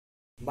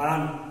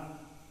बाळांनो,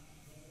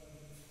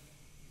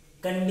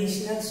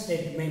 conditional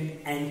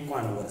statement and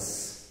converse.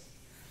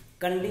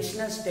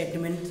 Conditional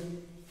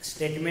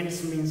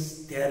statements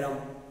means theorem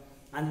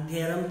आणि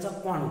थेरमचा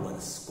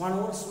converse.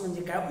 Converse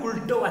म्हणजे काय?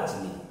 उलट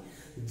वाचणे.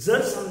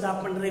 जर समजा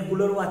आपण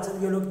रेग्युलर वाचत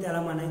गेलो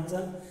त्याला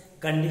म्हणायचं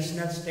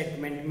कंडिशनल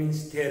स्टेटमेंट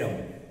मीन्स थेरम.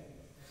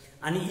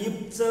 आणि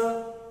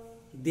इफचं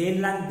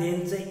देनला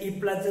देनचं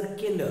इफला जर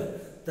केलं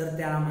तर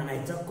त्याला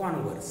म्हणायचं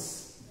कॉन्व्हर्स.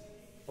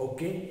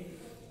 ओके.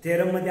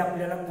 थेरम मध्ये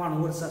आपल्याला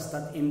कॉन्व्हर्स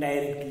असतात,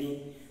 इनडायरेक्टली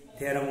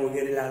थेरम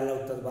वगैरे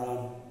लावतात बाळा.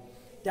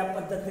 त्या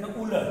पद्धतीने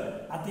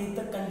उलट. आता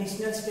इथं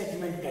कंडिशनल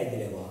स्टेटमेंट काय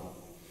दिले बा?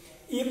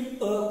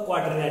 If a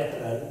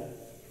quadrilateral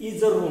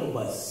is a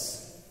rhombus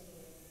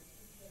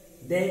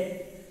then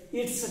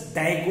its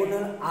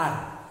diagonal are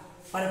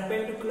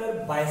perpendicular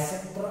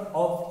bisector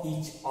of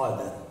each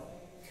other.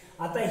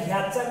 आता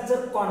ह्याचा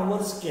जर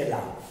कॉन्व्हर्स केला,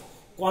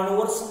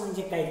 कॉन्व्हर्स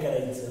म्हणजे काय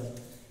करायचं?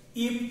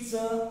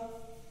 इफचं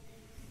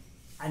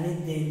आणि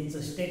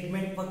देनचं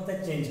स्टेटमेंट फक्त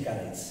चेंज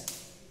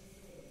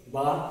करायचं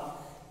बा.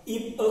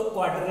 If a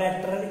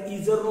quadrilateral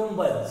is a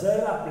rhombus,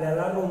 जर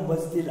आपल्याला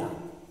रोम्बस दिला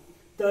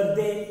तर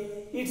दे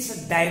its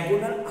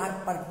diagonal R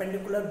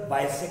perpendicular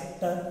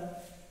bisector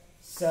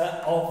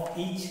of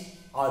each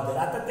other.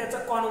 आता त्याचा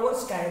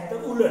कॉन्व्हर्स काय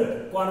तर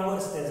उलट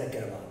कॉन्व्हर्स त्याचा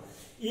केला.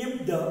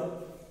 If the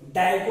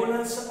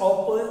diagonals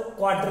of a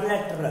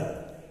quadrilateral,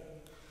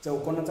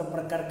 चौकोनाचा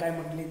प्रकार काय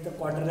म्हटले तर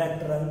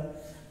quadrilateral,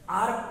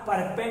 R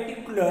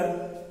perpendicular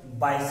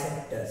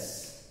bisectors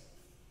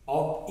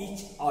of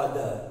each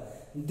other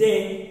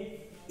than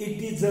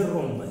it is a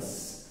rhombus.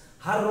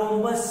 हा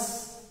रोम्बस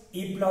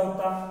इफला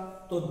होता,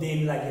 तो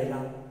देनला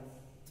गेला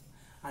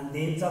आणि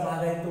देनचा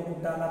भाग आहे तो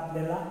कुठं आला?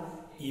 आपल्याला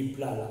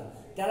इफला आला.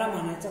 त्याला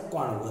म्हणायचा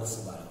कॉन्व्हर्स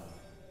बाळा.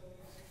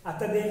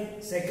 आता दे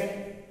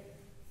सेकंड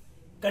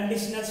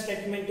कंडिशनल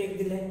स्टेटमेंट एक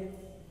दिले.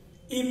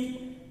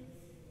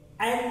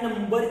 If N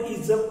number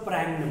is a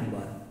prime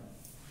number,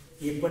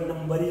 if a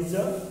number is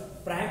a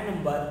prime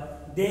number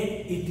then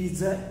it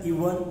is a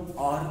even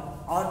or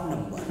odd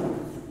number.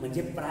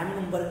 म्हणजे प्राइम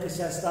नंबर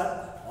कसे असतात?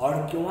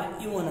 ऑड किंवा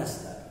इवन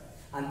असतात.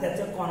 आणि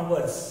त्याचं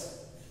converse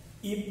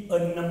if a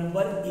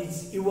number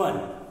is even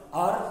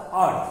or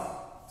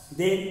odd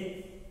then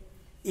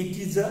it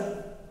is a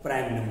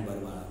prime number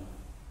बाळा.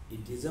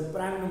 It is a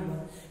prime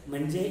number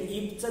म्हणजे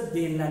इफचं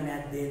देनला न्या,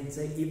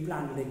 देनचं इफला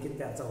आणलं की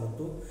त्याचा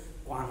होतो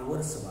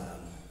कॉन्व्हर्स बाळा.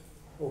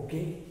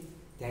 Okay,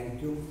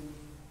 thank you.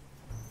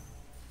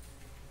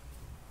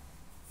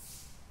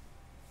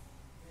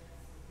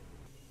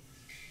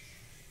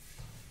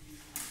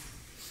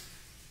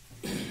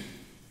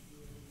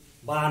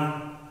 बाळा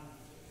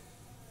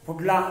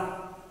पुढला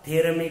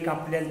थेरम एक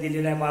आपल्याला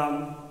दिलेला आहे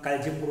बाळा,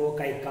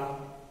 काळजीपूर्वक ऐका.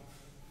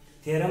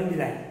 थेरम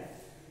दिलाय.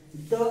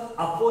 The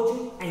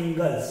opposite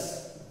angles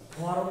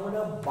formed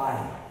by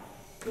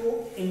two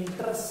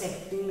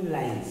intersecting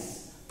lines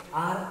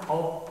R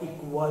of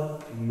equal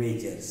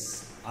measures.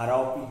 R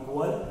of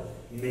equal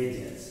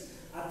measures.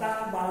 आता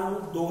बाळा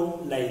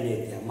दोन लाईन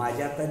आहेत.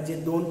 माझ्या आता जे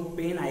दोन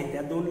पेन आहेत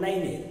त्या दोन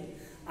लाईन आहेत.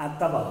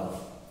 आता बघा,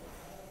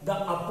 the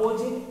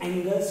opposite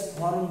angles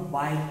form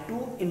by two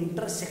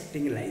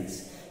intersecting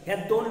lines. ह्या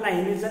दोन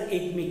लाईनी जर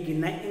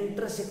एकमेकींना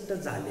इंटरसेक्ट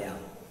झाल्या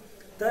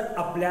तर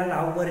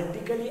आपल्याला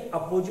व्हर्टिकली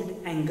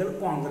अपोजिट अँगल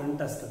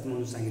कॉन्ग्रंट असतात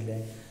म्हणून सांगितलं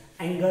आहे.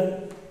 Angle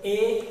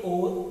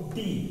AOD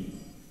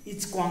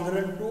is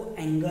congruent to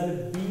angle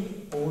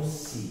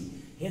BOC.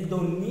 हे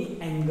दोन्ही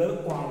अँगल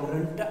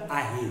कॉन्ग्रंट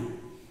आहे.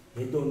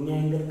 हे दोन्ही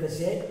अँगल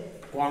कसे आहेत?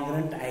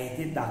 कॉन्ग्रंट आहे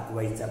ते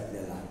दाखवायचं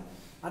आपल्याला.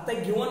 आता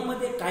गिवन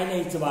मध्ये काय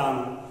द्यायचं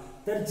बाळा?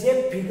 तर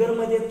जे फिगर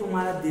मध्ये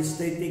तुम्हाला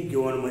दिसतंय ते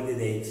गिवन मध्ये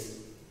द्यायचं.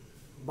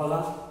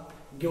 बघा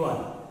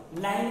given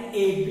line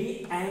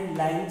AB and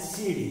line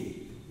CD.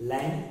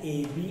 Line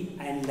AB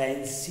and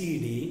line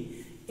CD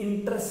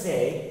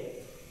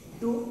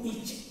intersect to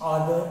each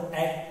other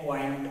at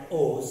point O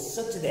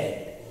such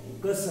that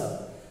कसं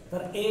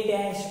तर A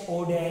dash O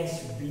dash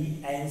B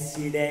and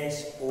C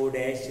dash O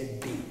dash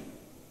D.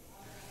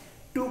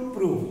 To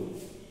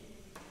prove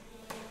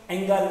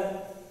angle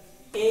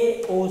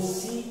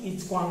AOC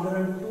is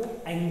congruent to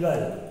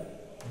angle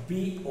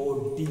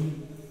BOD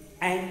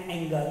and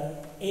angle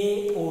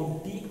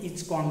AOD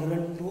is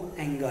congruent to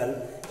angle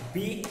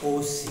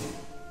BOC.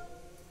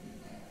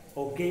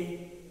 Okay.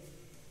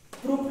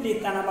 Proof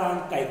लिहिताना बाळा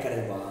काय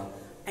करायचं बघा,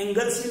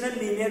 अँगल्सनं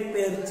linear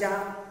पेअरच्या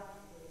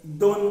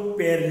दोन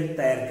pair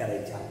तयार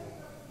करायच्या.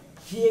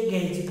 ही एक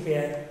घ्यायची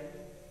pair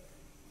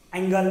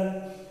angle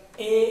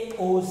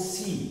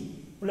AOC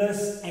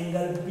plus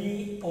angle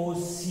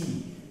BOC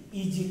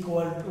is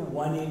equal to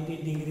 180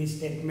 degree.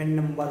 Statement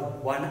number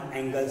 1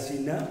 angles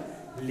in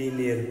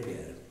linear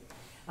pair.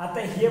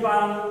 आता हे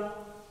बाळा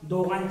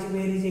दोघांची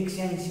बेरीज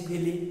 180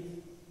 केली.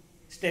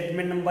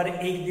 स्टेटमेंट नंबर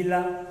 1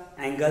 दिला,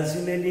 अँगल्स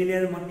इन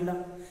लिनियर म्हटलं.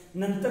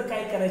 नंतर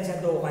काय करायच्या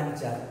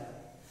दोघांच्या,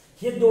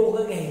 हे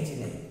दोघं घ्यायचे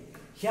नाही.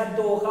 ह्या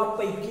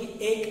दोघांपैकी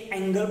एक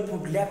अँगल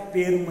कुठल्या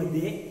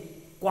पेअरमध्ये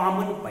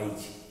कॉमन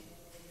पाहिजे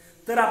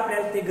तर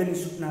आपल्याला ते गणित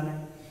सुटणार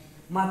आहे.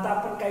 मग आता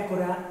आपण काय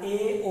करूया,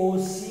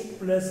 AOC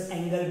plus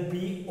angle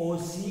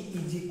BOC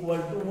is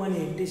equal to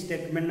 180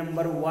 statement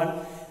number 1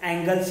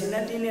 angles in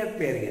a linear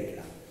pair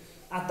घेतला.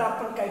 आता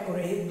आपण काय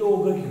करूया, हे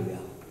दोघं घेऊया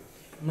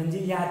म्हणजे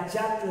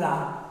याच्यातला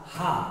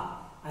हा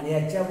आणि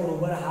याच्या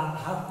बरोबर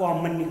हा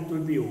कॉमन निघतो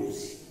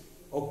BOC.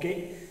 Okay,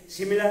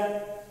 similar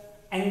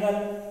angle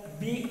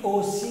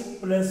BOC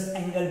plus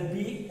angle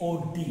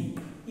BOD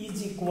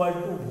is equal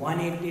to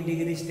 180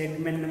 degree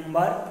statement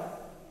number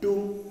 2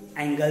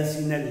 angles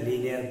in a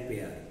linear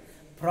pair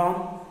from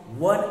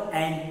 1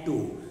 and 2.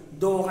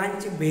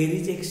 दोघांची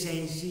बेरीज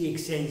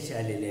 180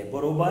 आलेली आहे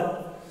बरोबर.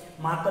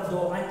 मग आता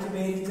दोघांची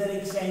बेरीज जर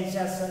 180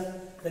 असेल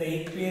तर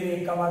एक पेयर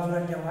एका बाजूला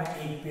ठेवा,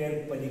 एक पेयर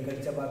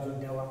पलीकडच्या बाजूला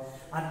ठेवा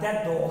आणि त्या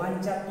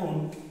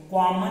दोघांच्यातून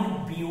कॉमन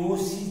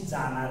BOC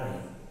जाणार आहे.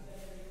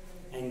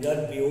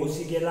 अँगल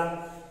BOC गेला,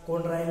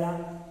 कोण राहिला,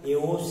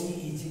 AOC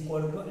is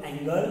equal to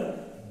angle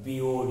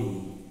BOD.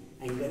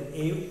 Angle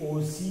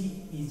AOC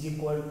is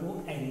equal to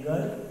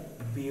angle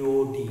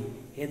BOD.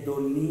 हे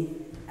दोन्ही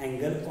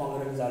अँगल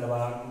कॉन्ग्रुएंट झालं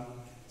बघा.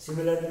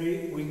 Similarly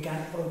we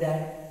can prove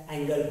that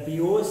angle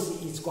BOC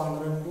is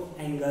congruent to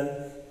angle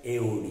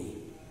AOD.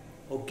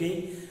 Okay,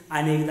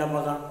 आणि एकदा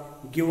बघा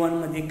गिवन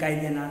मध्ये काय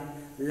देणार,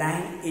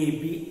 line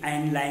AB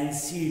and line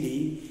CD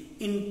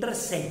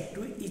intersect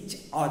to each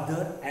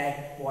other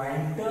at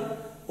point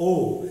O.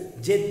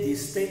 जे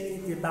दिसतंय ते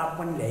तिथं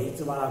आपण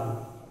लिहायचं बघा.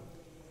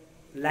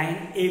 Line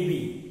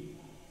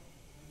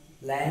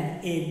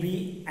AB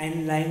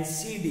and line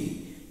CD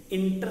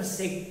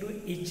intersect to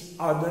each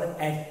other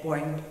at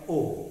point O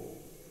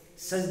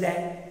such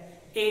that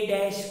A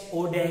dash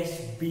O dash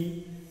B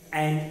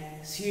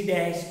and C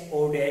dash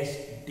O dash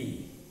D.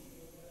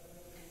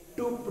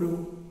 To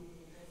prove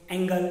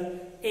angle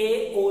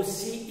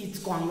AOC is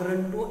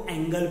congruent to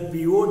angle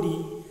BOD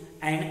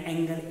and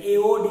angle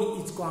AOD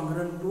is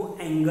congruent to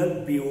angle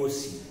BOC.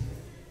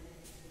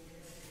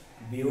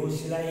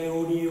 BOC ला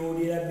AOD,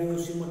 AOD ला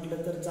BOC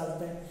म्हटलं तर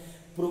चालतंय.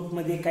 Proof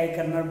मध्ये काय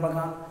करणार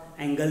बघा,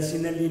 angles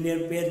in a linear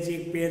पेअरची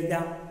एक पेअर द्या.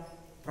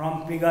 From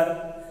figure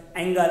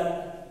angle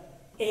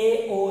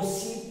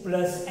AOC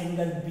plus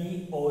angle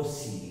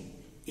BOC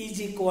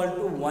is equal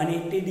to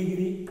 180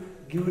 degree.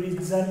 Give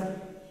reason,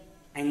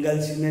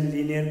 angles in a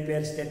linear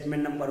pair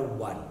statement number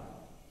 1.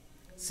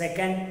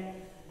 Second,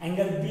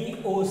 angle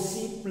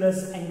BOC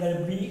plus angle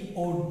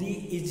BOD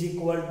is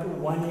equal to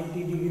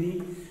 180 degree.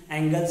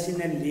 Angles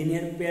in a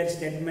linear pair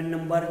statement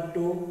number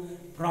 2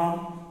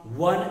 from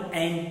 1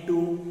 and 2.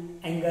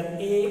 angle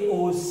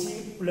AOC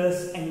plus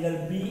angle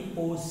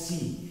BOC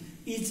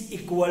is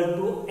equal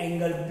to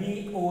angle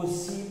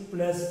BOC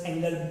plus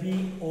angle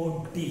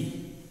BOD.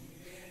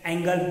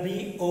 angle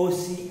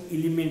BOC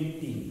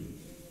eliminating,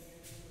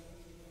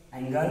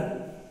 angle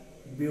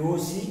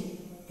BOC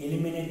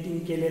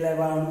eliminating केलेला आहे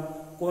बाळा.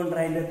 कोण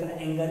राहिलं तर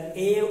angle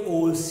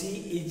AOC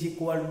is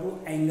equal to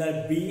angle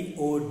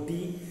BOD.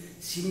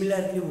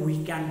 Similarly we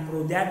can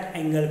prove that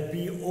angle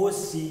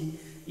BOC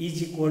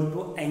is equal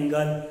to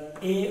angle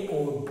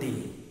AOD.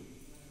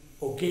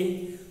 Okay,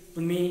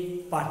 तुम्ही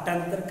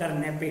पाठांतर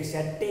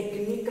करण्यापेक्षा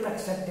technique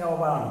लक्षात ठेवा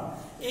बाळा.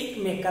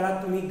 एकमेकाला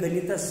तुम्ही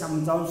गणित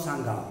समजावून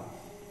सांगा.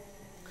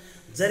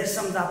 जरी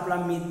समजा आपला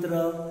मित्र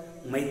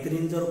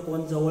मैत्रीण जर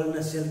कोण जवळ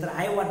नसेल तर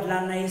आई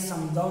वडिलांनाही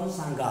समजावून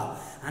सांगा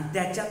आणि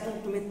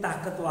त्याच्यातून तुम्ही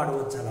ताकद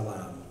वाढवत चला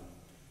बाळा.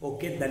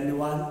 ओके,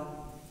 धन्यवाद.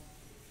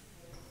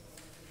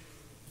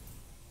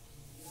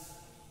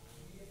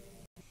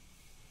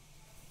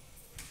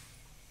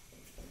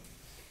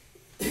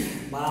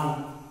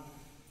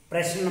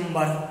 प्रश्न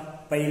नंबर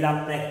पहिला,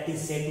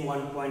 प्रॅक्टिस सेट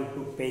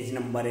 1.2 पेज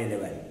नंबर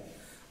 11.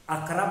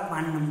 11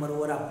 पान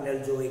नंबरवर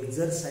आपल्याला जो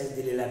एक्झरसाइज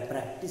दिलेला आहे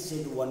प्रॅक्टिस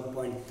सेट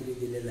 1.3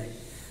 दिलेला आहे.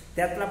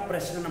 त्यातला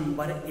प्रश्न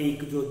नंबर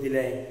 1 जो दिला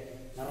आहे,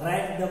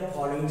 write the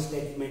following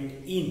statement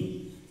in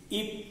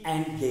if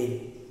and then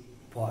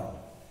form.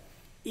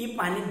 If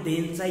आणि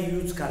देनचा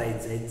यूज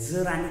करायचा आहे,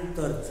 जर आणि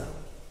तरचा.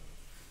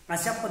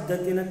 अशा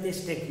पद्धतीनं ते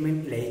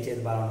स्टेटमेंट लिहायचे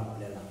आहेत बाळा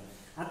आपल्याला.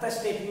 आता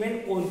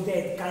स्टेटमेंट कोणते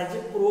आहेत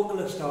काळजीपूर्वक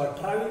लक्ष ठेवा.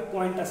 ठराविक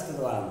पॉइंट असतात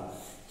बाळा,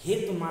 हे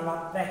तुम्हाला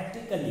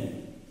प्रॅक्टिकली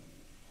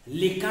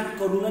लिखाण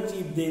करूनच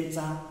इफ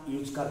देनचा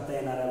यूज करता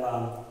येणार आहे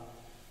बाळा.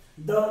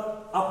 The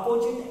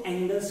opposite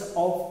angles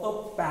of a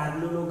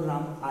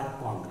parallelogram R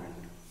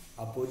congruent.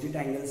 Opposite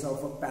angles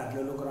of a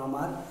parallelogram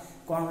R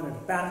congruent.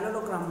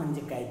 Parallelogram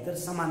म्हणजे काय तर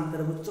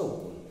समांतरभुज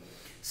चौकोन.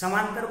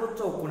 समांतरभुज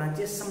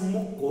चौकोनाचे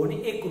सम्मुख कोन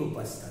एकरूप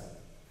असतात.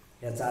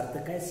 याचा अर्थ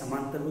काय,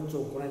 समांतरभुज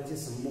चौकोनाचे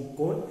सम्मुख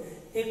कोन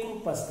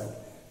एकरूप असतात.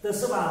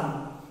 तसं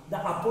बघा, the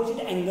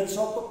opposite angles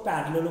of a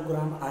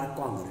parallelogram R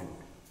congruent.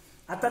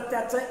 आता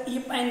त्याचं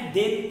इफ अँड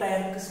देन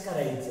तयार कसं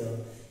करायचं.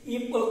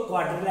 If a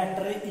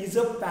quadrilateral is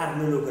a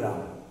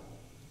parallelogram.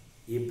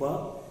 If a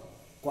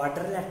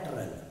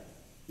quadrilateral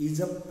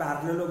is a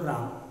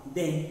parallelogram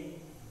then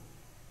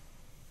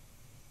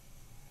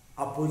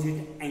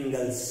opposite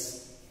angles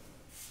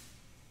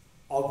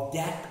of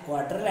that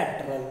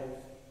quadrilateral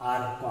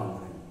R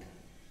congruent.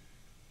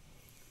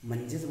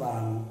 म्हणजेच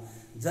बाळांनो,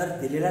 जर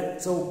दिलेला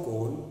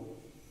चौकोन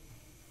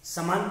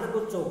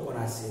समांतरभुज चौकोन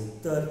असेल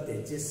तर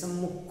त्याचे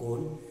सम्मुख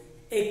कोन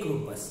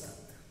एकरूप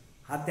असतात.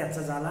 हा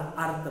त्याचा झाला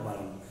अर्थ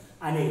बाळांनो.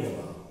 अनेकदा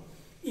बघा,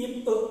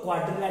 if a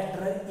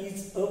quadrilateral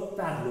is a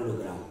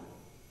parallelogram,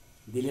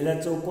 दिलेला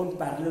चौकोन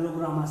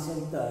पॅरलेलोग्राम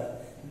असेल तर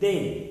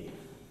then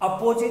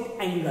opposite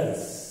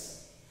angles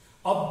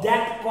of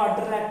that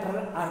quadrilateral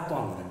R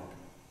congruent,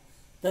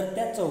 तर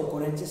त्या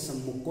चौकोनाचे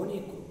सम्मुख कोण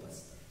एकरूप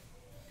असतात.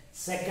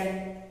 Second,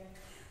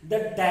 the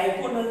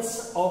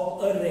diagonals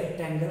of a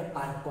rectangle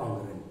R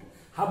congruent.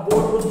 हा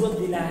बोर्डवर जो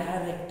दिला आहे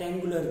हा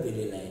रेक्टँग्युलर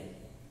दिलेला आहे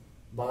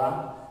बघा.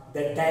 द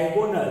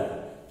डायगोनल,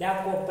 त्या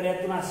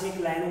कोपऱ्यातून अशी एक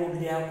लाईन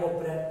ओढली, ह्या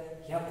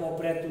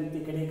कोपऱ्यातून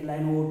तिकडे एक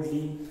लाईन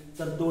ओढली,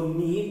 तर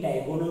दोन्हीही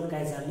डायगोनल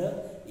काय झालं,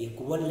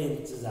 इक्वल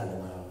लेंथचं झालं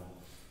मला.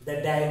 The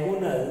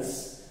diagonals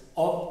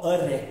of a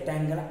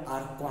rectangle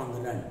R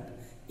congruent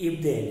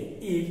if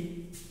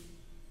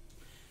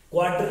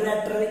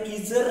quadrilateral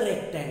is a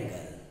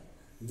rectangle.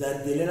 जर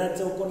दिलेला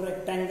चौकोन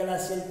रेक्टँगल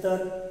असेल तर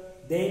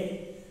then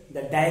the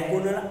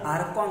diagonal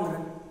R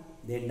congruent,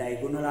 then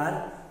diagonal R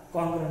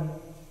congruent.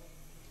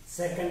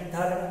 Second,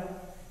 third,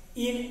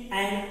 in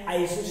and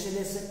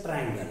isosceles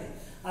triangle.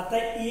 आता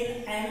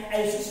इन अँड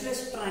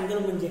आयसोसेलेस ट्रायंगल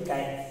म्हणजे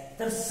काय,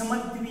 तर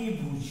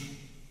समद्विभुज.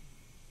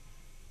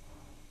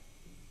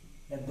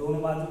 या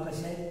दोन बाजू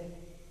कशा आहेत,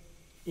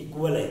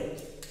 इक्वल आहेत.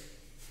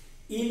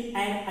 In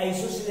and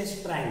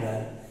isosceles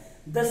triangle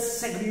the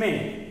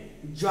segment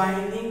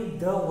joining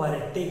the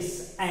vertex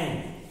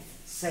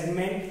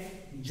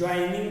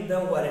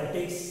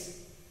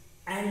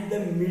and the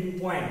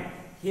midpoint,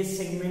 हे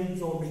सेगमेंट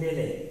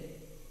जोडलेले आहे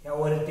या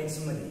वर्टेक्स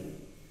मध्ये,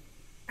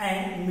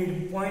 and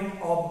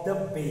midpoint of the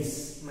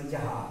base, म्हणजे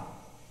हा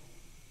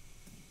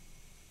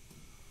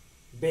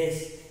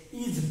base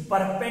is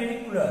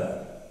perpendicular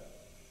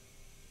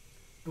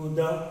to the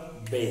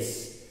base.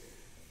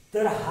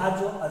 तर हा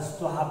जो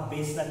असतो हा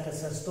बेसला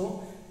कसा असतो,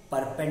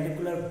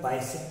 परपेंडिक्युलर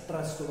बायसेक्टर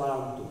असतो बाळा.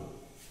 म्हणतो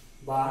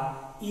बा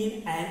in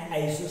and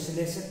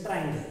isosceles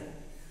triangle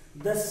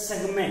the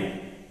segment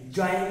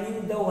joining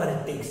the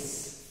vertex,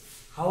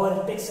 हा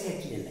वर्टेक्स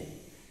घेतलेला आहे,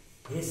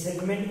 हे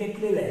सेगमेंट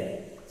घेतलेलं आहे,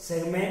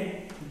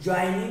 segment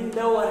joining the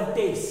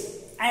vertex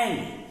and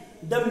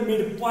the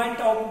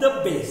midpoint of the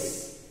base,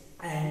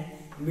 and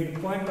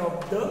midpoint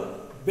of the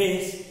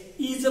base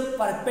is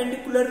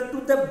perpendicular to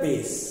the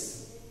base,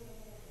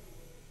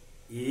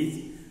 is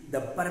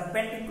the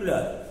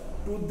perpendicular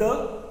to the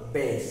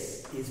base,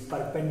 is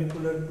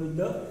perpendicular to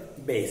the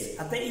base.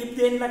 आता if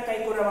then ला काय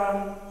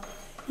करूया,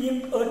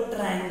 if a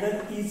triangle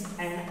is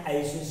an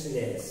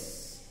isosceles,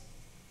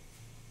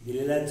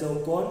 दिलेला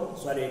चौकोन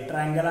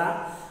triangle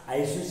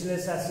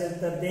isosceles असेल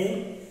तर then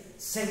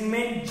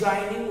segment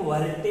joining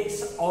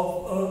vertex of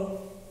a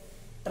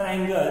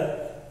triangle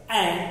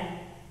and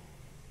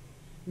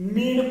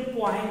mid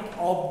point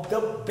of the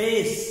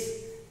base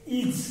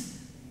is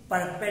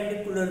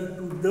perpendicular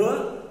to the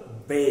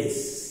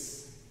base,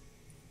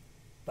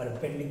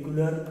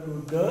 perpendicular to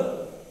the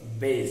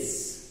base.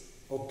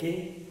 Okay,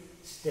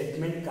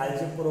 statement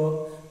काळजीपूर्वक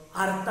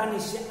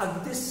अर्थानिशी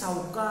अगदी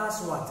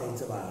सावकाश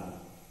वाचायचं बाळा,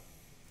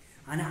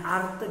 आणि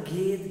अर्थ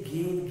घेत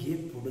घेत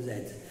घेत पुढे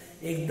जायचं.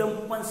 एकदम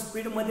पण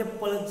स्पीड मध्ये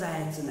पळत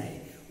जायचं नाही,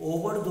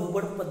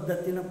 ओबडधोबड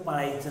पद्धतीनं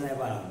पळायचं नाही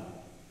बाळा.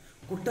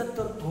 कुठं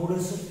तर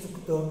थोडंसं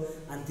चुकतं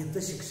आणि तिथं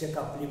शिक्षक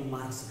आपली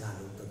मार्क्स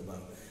घालवतात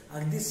बाळा.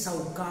 अगदी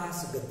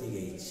सावकाश गती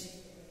घ्यायची.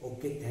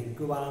 ओके,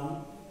 थँक्यू बाळा.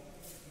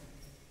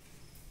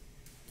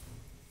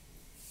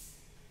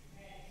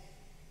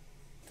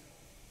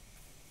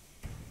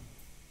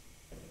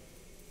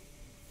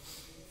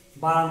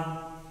 बाळा,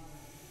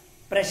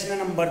 प्रश्न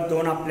नंबर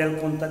 2 आपल्याला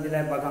कोणता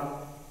दिलाय बघा.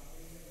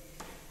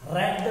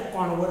 Write the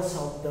converse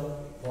of the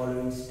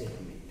following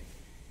statement.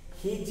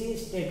 He G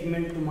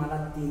statement तुम्हाला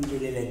 3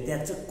 दिलेले आहे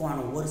त्याचं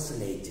कॉन्व्हर्स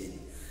लिहायचे.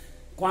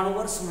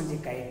 कॉन्व्हर्स म्हणजे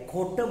काय,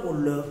 खोटं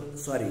बोललं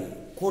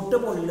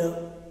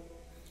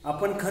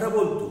आपण खरं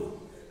बोलतो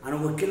आणि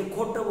वकील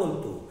खोटं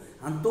बोलतो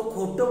आणि तो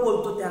खोटं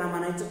बोलतो त्याला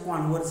म्हणायचं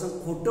कॉन्व्हर्स.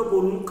 खोटं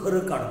बोलून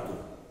खरं काढतो.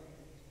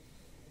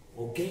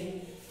 ओके,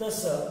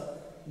 तसं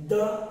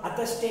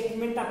आता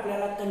स्टेटमेंट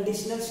आपल्याला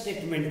कंडिशनल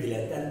स्टेटमेंट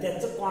दिल्यात आणि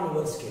त्याचं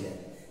कॉन्व्हर्स केलं.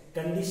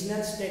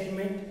 Conditional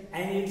statement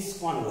and it's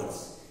converse,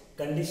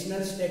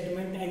 conditional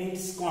statement and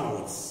it's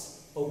converse.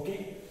 Okay,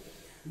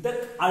 the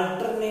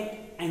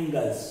alternate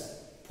angles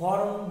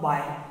formed by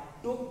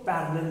two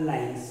parallel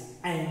lines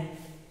and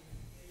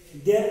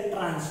their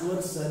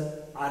transversal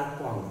are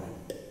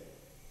congruent.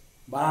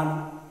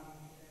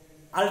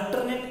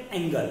 Alternate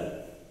angle.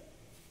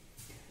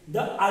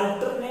 The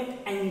alternate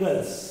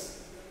angles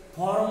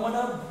formed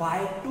by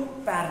two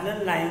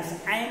parallel lines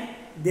and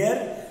their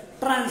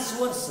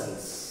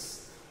transversals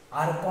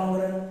are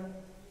congruent.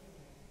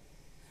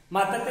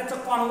 मग आता त्याचं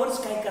converse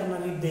काय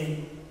करणार आहे,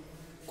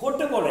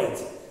 खोटं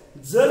बोलायचं.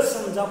 जर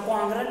समजा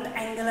कॉन्ग्रंट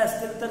अँगल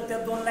असतील तर त्या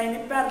दोन लाईनी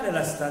पॅरलल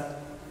असतात,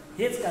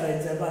 हेच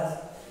करायचं बस.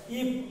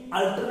 If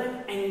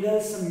alternate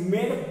angles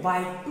made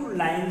by two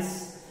lines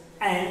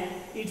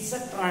and it's a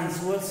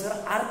transversal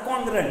R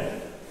congruent,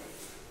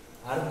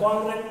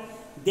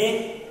 then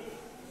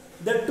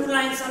the two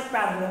lines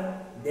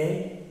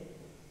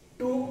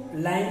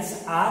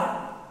are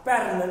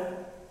parallel,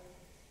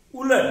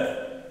 उलट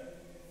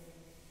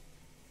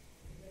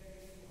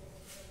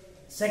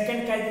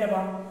सेकंड काय दिलं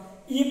बा,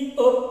 if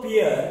a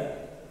pair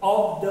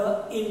of the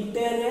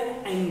interior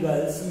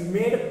angles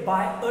made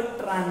by a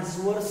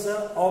transversal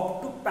of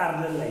two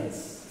parallel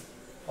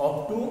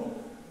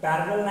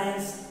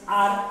lines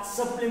are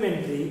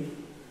supplementary,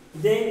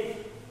 then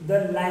the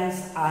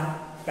lines are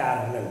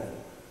parallel.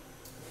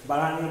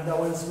 बाळांनी एकदा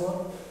once more,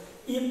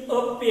 if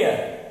a pair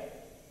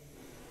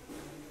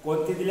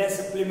कोणती दिलाय,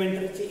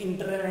 सप्लिमेंटरीची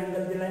interior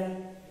angle दिलाय.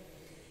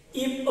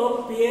 if a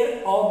pair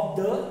of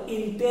the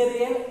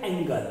interior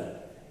angle,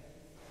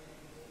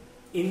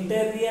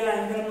 interior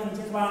angle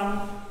म्हणजे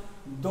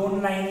दोन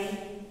लाईनी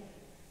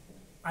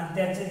आणि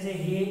त्याचे जे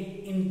हे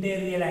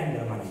इंटेरियर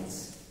अँगल म्हणायचं.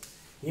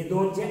 हे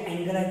दोन जे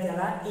अँगल आहेत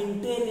त्याला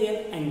इंटेरियर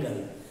अँगल,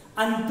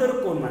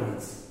 अंतरकोन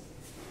म्हणायचं.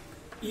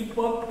 If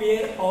a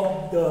pair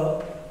of the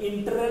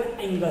interior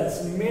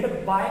angles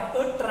made by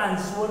a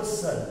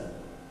transversal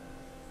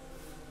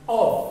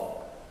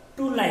of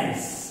two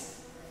lines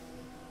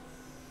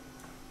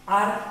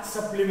R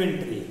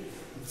supplementary.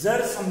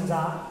 जर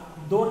समजा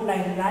दोन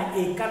लाईनला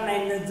एका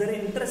लाईनने जर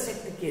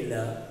इंटरसेक्ट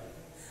केलं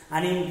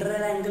आणि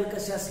इंटरनल अँगल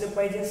कसे असले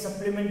पाहिजे,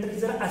 सप्लिमेंटरी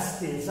जर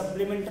असतील,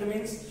 सप्लिमेंटरी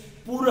मीन्स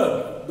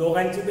पूरक,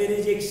 दोघांची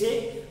बेरीज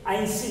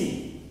 180,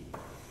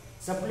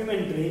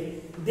 supplementary,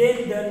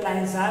 then the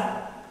lines R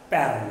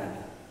parallel.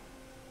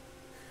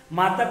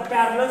 मग आता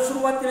पॅरलल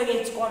सुरुवातीला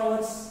घ्यायचं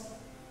converse.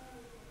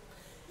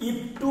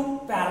 If two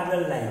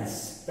parallel lines,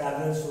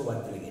 parallel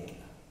सुरुवातीला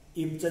घेतला,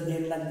 इफचं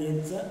देनला,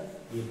 देनचं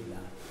इफला.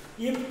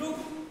 If two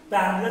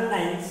parallel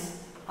lines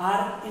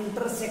are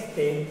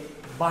intersected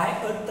by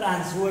a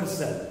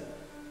transversal,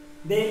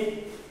 then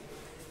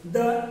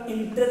the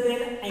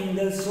interior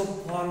angles so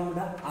formed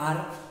are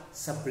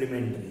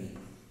supplementary.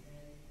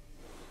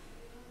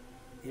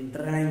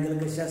 Internal angle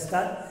कसे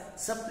असतात,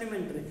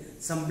 supplementary.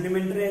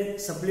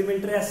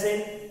 Supplementary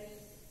असेल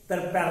तर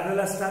पॅरलल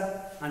असतात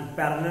आणि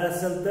पॅरलल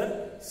असेल तर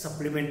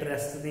सप्लिमेंटरी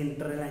असतात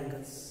internal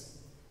angles.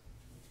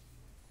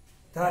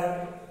 Third,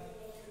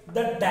 the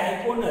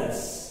diagonals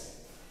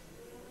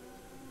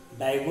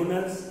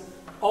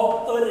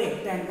of a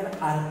rectangle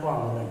are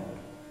congruent.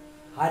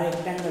 हा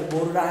रेक्टँगल,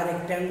 बोर्ड हा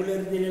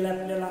रेक्टँग्युलर दिलेला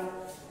आपल्याला,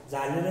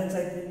 झालेलंच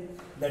आहे ते.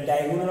 The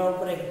diagonal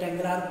of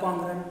rectangle R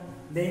congruent,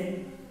 then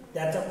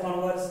त्याचा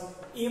converse,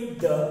 if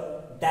the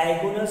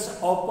diagonals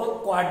of a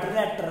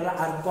quadrilateral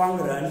R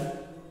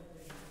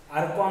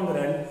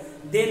congruent,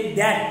 then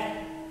that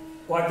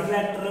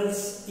quadrilaterals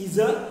is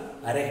a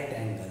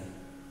rectangle.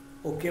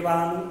 Okay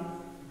बाळांनो,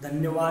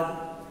 धन्यवाद.